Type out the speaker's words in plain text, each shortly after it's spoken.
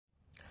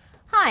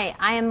Hi,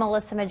 I am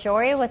Melissa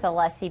Majori with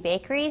Alessi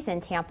Bakeries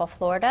in Tampa,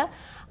 Florida.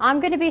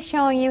 I'm going to be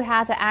showing you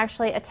how to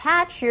actually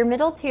attach your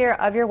middle tier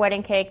of your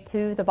wedding cake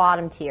to the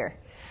bottom tier.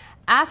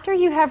 After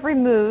you have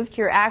removed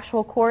your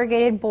actual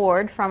corrugated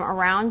board from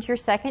around your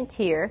second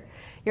tier,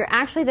 you're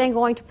actually then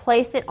going to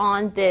place it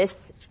on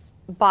this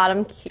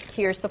bottom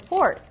tier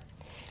support.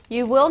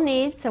 You will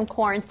need some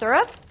corn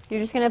syrup.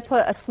 You're just going to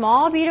put a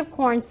small bead of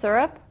corn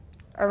syrup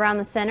around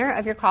the center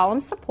of your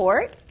column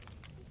support.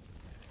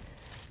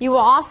 You will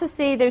also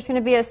see there's going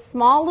to be a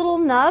small little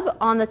nub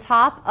on the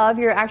top of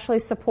your actually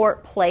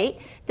support plate.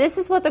 This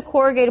is what the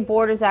corrugated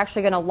board is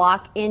actually going to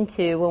lock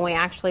into when we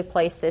actually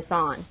place this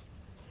on.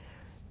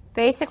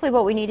 Basically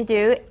what we need to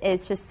do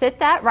is just sit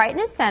that right in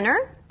the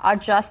center,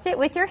 adjust it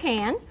with your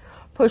hand,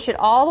 push it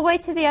all the way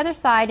to the other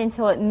side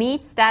until it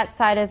meets that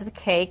side of the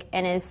cake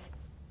and is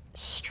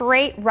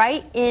straight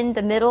right in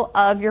the middle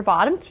of your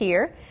bottom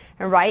tier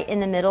and right in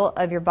the middle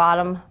of your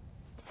bottom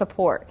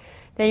support.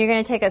 Then you're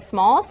going to take a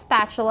small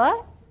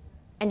spatula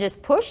and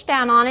just push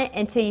down on it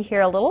until you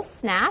hear a little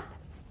snap,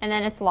 and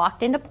then it's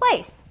locked into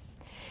place.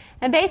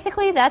 And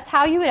basically that's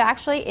how you would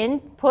actually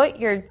input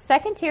your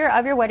second tier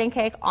of your wedding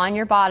cake on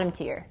your bottom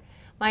tier.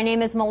 My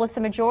name is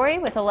Melissa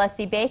Majori with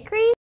Alessi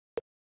Bakeries.